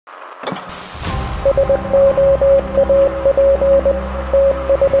Welcome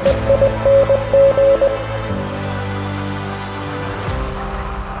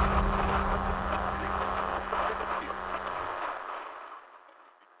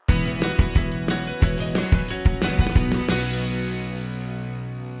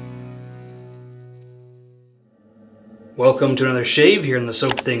to another shave here in the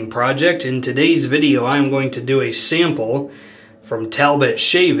Soap Thing project. In today's video I'm going to do a sample from Talbot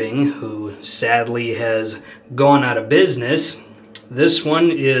Shaving, who sadly has gone out of business. This one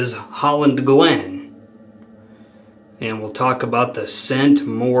is Holland Glen. And we'll talk about the scent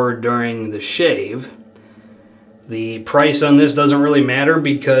more during the shave. The price on this doesn't really matter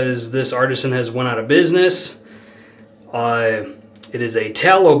because this artisan has went out of business. It is a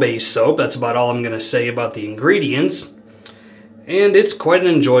tallow-based soap. That's about all I'm going to say about the ingredients. And it's quite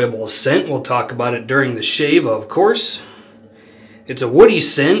an enjoyable scent. We'll talk about it during the shave, of course. It's a woody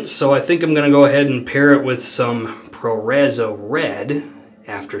scent, so I think I'm going to go ahead and pair it with some Proraso Red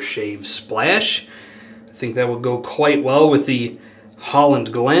aftershave splash. I think that will go quite well with the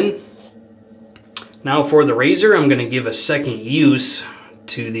Holland Glen. Now for the razor, I'm going to give a second use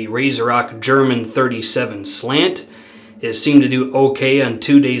to the RazoRock German 37 Slant. It seemed to do okay on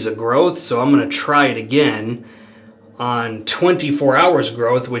 2 days of growth, so I'm going to try it again on 24 hours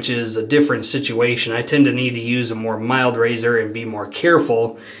growth, which is a different situation. I tend to need to use a more mild razor and be more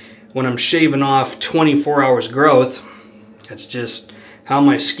careful when I'm shaving off 24 hours growth. That's just how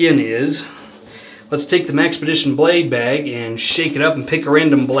my skin is. Let's take the Maxpedition blade bag and shake it up and pick a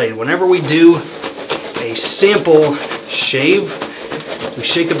random blade. Whenever we do a sample shave, we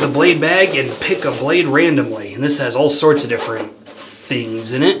shake up the blade bag and pick a blade randomly. And this has all sorts of different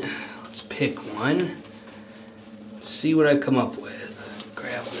things in it. Let's pick one. See what I come up with.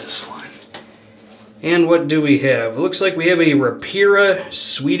 Grab this one. And what do we have? It looks like we have a Rapira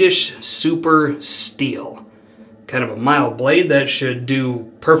Swedish Super Steel. Kind of a mild blade that should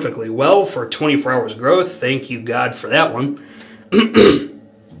do perfectly well for 24 hours growth. Thank you, God, for that one.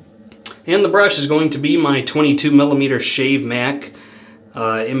 And the brush is going to be my 22mm Shavemac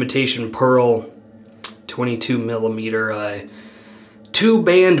Imitation Pearl 22mm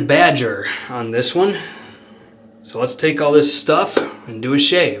 2-band Badger on this one. So let's take all this stuff and do a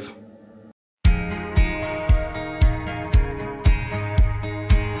shave.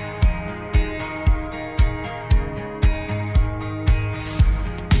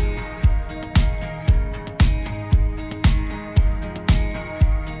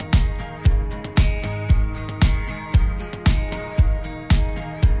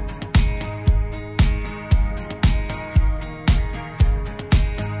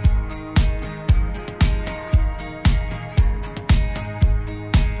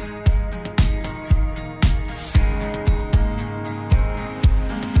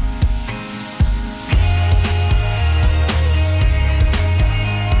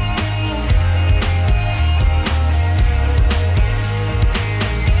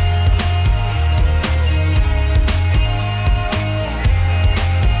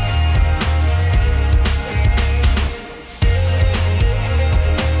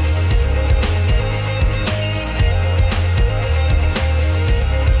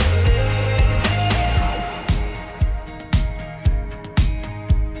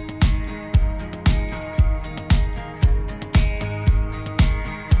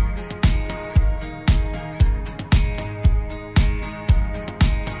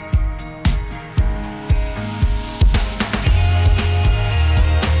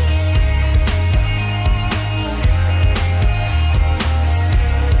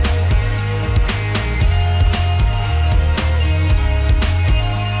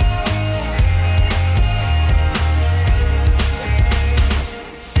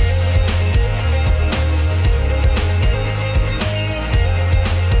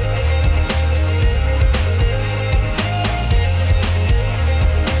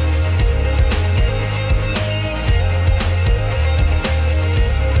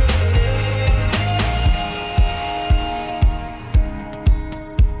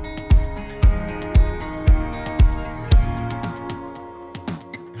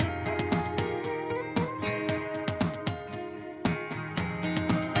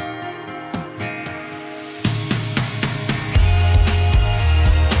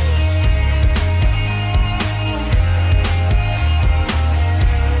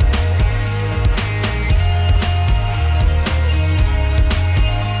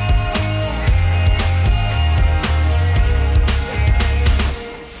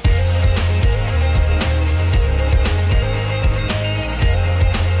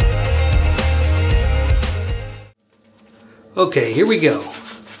 Okay, here we go.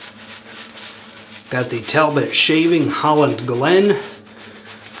 Got the Talbot Shaving Holland Glen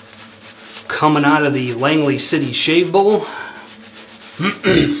coming out of the Langley City Shave Bowl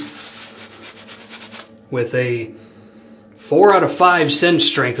with a 4 out of 5 scent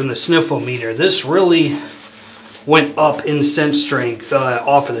strength in the sniffle-meter. This really went up in scent strength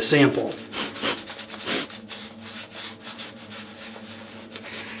off of the sample.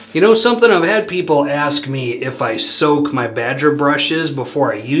 You know something, I've had people ask me if I soak my badger brushes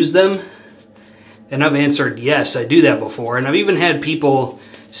before I use them. And I've answered yes, I do that before. And I've even had people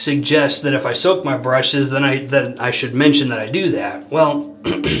suggest that if I soak my brushes, then I should mention that I do that. Well,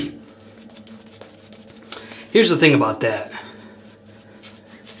 here's the thing about that.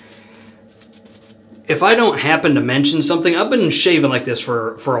 If I don't happen to mention something, I've been shaving like this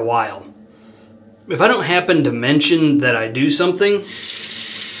for a while. If I don't happen to mention that I do something,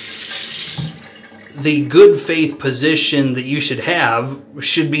 the good faith position that you should have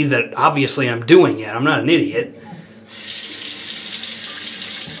should be that obviously I'm doing it. I'm not an idiot.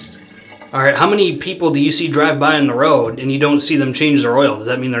 All right, how many people do you see drive by on the road and you don't see them change their oil? Does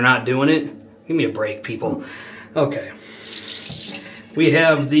that mean they're not doing it? Give me a break, people. Okay. We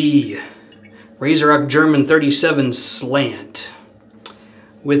have the RazoRock German 37 Slant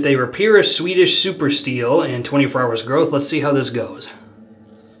with a Rapira Swedish Super Steel and 24 hours growth. Let's see how this goes.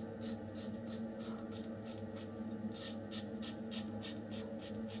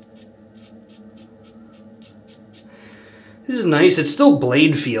 This is nice. It's still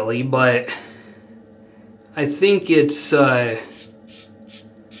blade feely, but I think it's a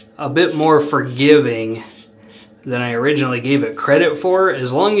bit more forgiving than I originally gave it credit for,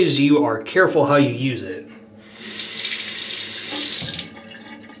 as long as you are careful how you use it.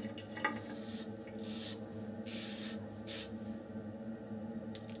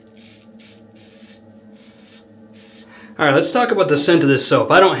 Alright, let's talk about the scent of this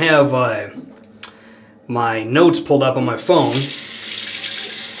soap. I don't have my notes pulled up on my phone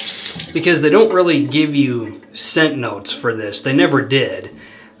because they don't really give you scent notes for this. They never did.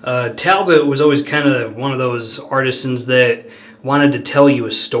 Talbot was always kind of one of those artisans that wanted to tell you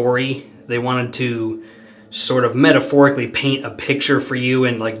a story. They wanted to sort of metaphorically paint a picture for you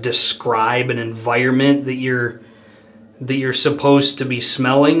and like describe an environment that you're supposed to be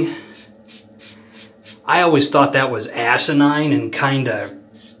smelling. I always thought that was asinine and kind of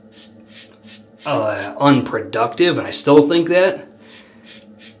unproductive, and I still think that.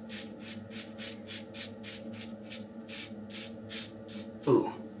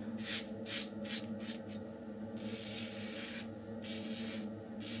 Ooh.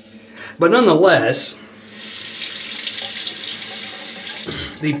 But nonetheless,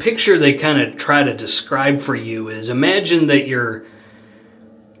 the picture they kind of try to describe for you is, imagine that you're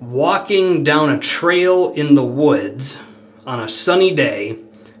walking down a trail in the woods on a sunny day,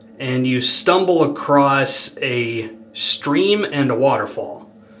 and you stumble across a stream and a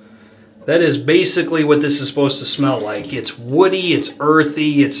waterfall. That is basically what this is supposed to smell like. It's woody, it's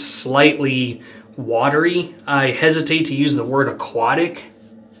earthy, it's slightly watery. I hesitate to use the word aquatic,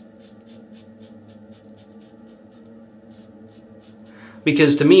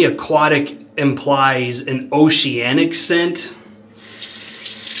 because to me aquatic implies an oceanic scent,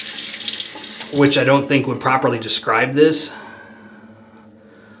 which I don't think would properly describe this.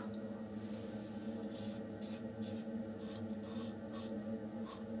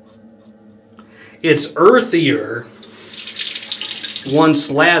 It's earthier once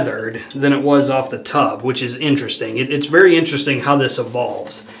lathered than it was off the tub, which is interesting. It's very interesting how this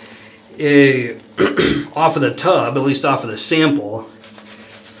evolves. Off of the tub, at least off of the sample,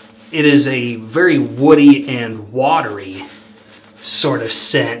 it is a very woody and watery sort of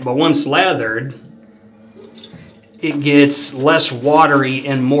scent, but once lathered, it gets less watery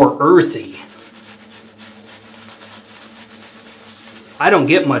and more earthy. I don't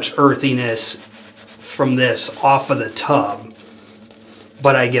get much earthiness from this off of the tub,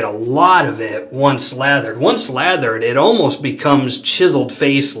 but I get a lot of it once lathered. Once lathered, it almost becomes chiseled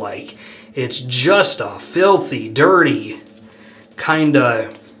face-like. It's just a filthy, dirty, kind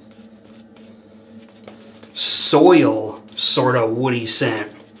of soil sort of woody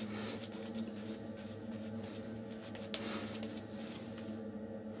scent.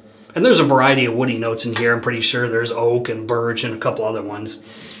 And there's a variety of woody notes in here. I'm pretty sure there's oak and birch and a couple other ones.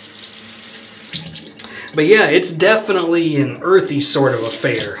 But yeah, it's definitely an earthy sort of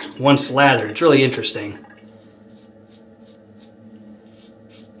affair once lathered. It's really interesting.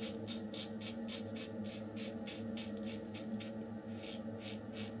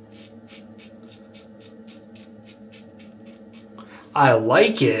 I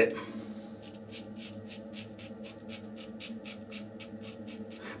like it,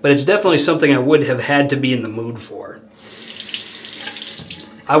 but it's definitely something I would have had to be in the mood for.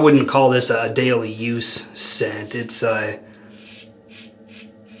 I wouldn't call this a daily use scent. It's a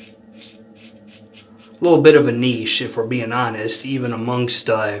little bit of a niche, if we're being honest, even amongst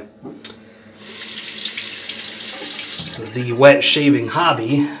the wet shaving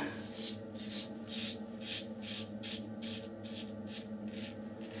hobby.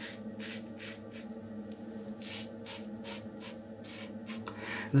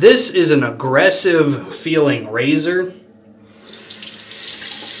 This is an aggressive feeling razor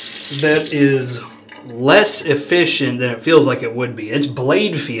that is less efficient than it feels like it would be. It's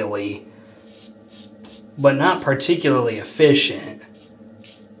blade feely, but not particularly efficient.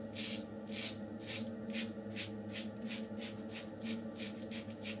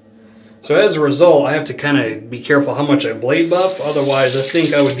 So as a result, I have to kind of be careful how much I blade buff, otherwise I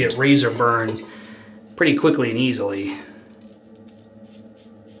think I would get razor burn pretty quickly and easily.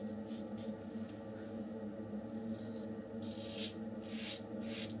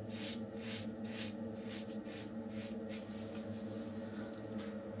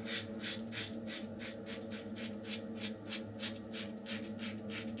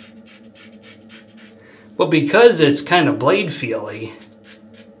 But because it's kind of blade feely,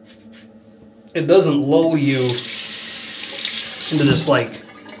 it doesn't lull you into this like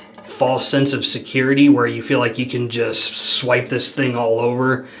false sense of security where you feel like you can just swipe this thing all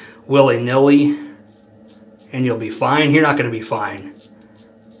over willy-nilly and you'll be fine. You're not going to be fine.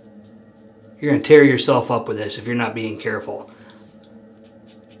 You're going to tear yourself up with this if you're not being careful.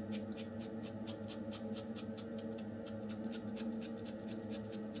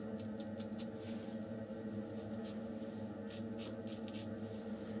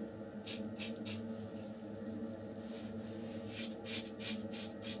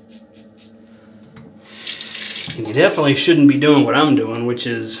 And you definitely shouldn't be doing what I'm doing, which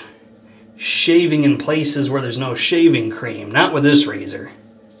is shaving in places where there's no shaving cream. Not with this razor.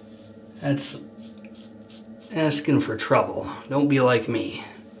 That's asking for trouble. Don't be like me.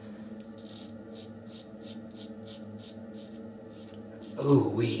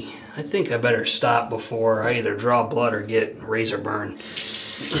 Ooh wee. I think I better stop before I either draw blood or get razor burn.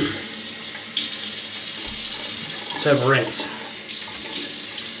 Let's have a rinse.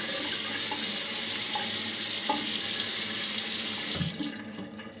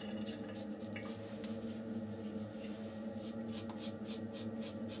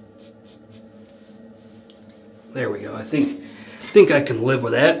 There we go. I think I can live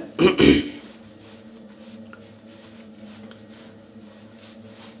with that.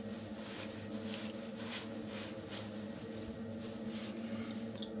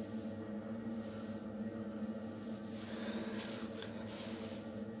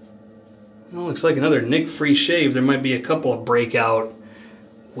 Well, looks like another nick-free shave. There might be a couple of breakout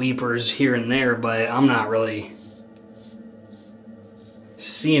weepers here and there, but I'm not really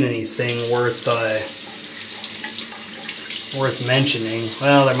seeing anything worth mentioning.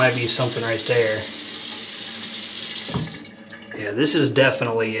 Well, there might be something right there. Yeah, this is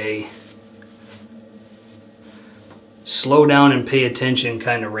definitely a slow down and pay attention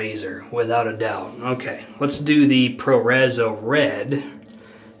kind of razor, without a doubt. Okay, let's do the Proraso Red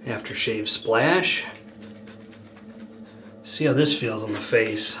aftershave splash. See how this feels on the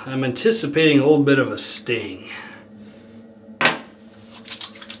face. I'm anticipating a little bit of a sting.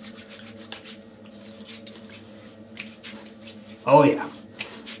 Oh yeah.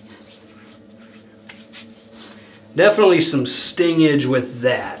 Definitely some stingage with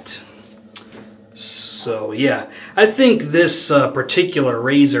that. So yeah, I think this particular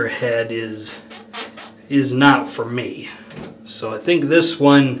razor head is not for me. So I think this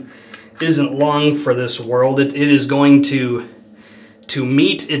one isn't long for this world. It is going to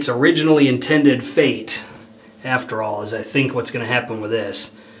meet its originally intended fate, after all, is I think what's going to happen with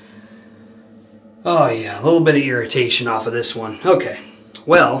this. Oh yeah, a little bit of irritation off of this one. Okay,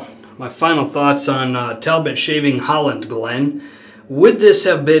 well, my final thoughts on Talbot shaving Holland Glen. Would this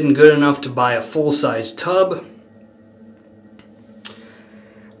have been good enough to buy a full-size tub?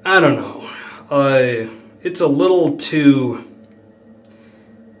 I don't know. It's a little too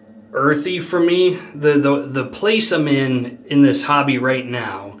earthy for me. The place I'm in this hobby right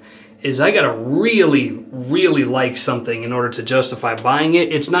now is I gotta really, really like something in order to justify buying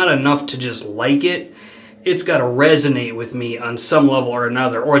it. It's not enough to just like it. It's gotta resonate with me on some level or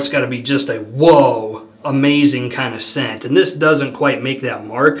another, or it's gotta be just a whoa, amazing kind of scent. And this doesn't quite make that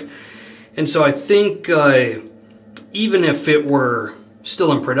mark. And so I think even if it were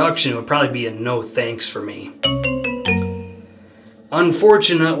still in production, it would probably be a no thanks for me.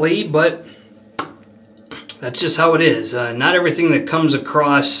 Unfortunately, but That's just how it is. Not everything that comes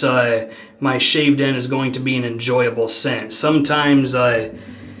across my shave den is going to be an enjoyable scent. Sometimes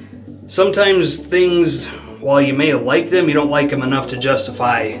things, while you may like them, you don't like them enough to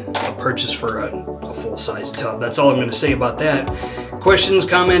justify a purchase for a full-size tub. That's all I'm going to say about that. Questions,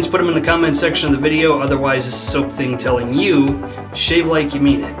 comments, put them in the comment section of the video. Otherwise, this is Soap Thing telling you, shave like you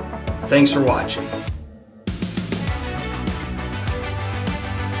mean it. Thanks for watching.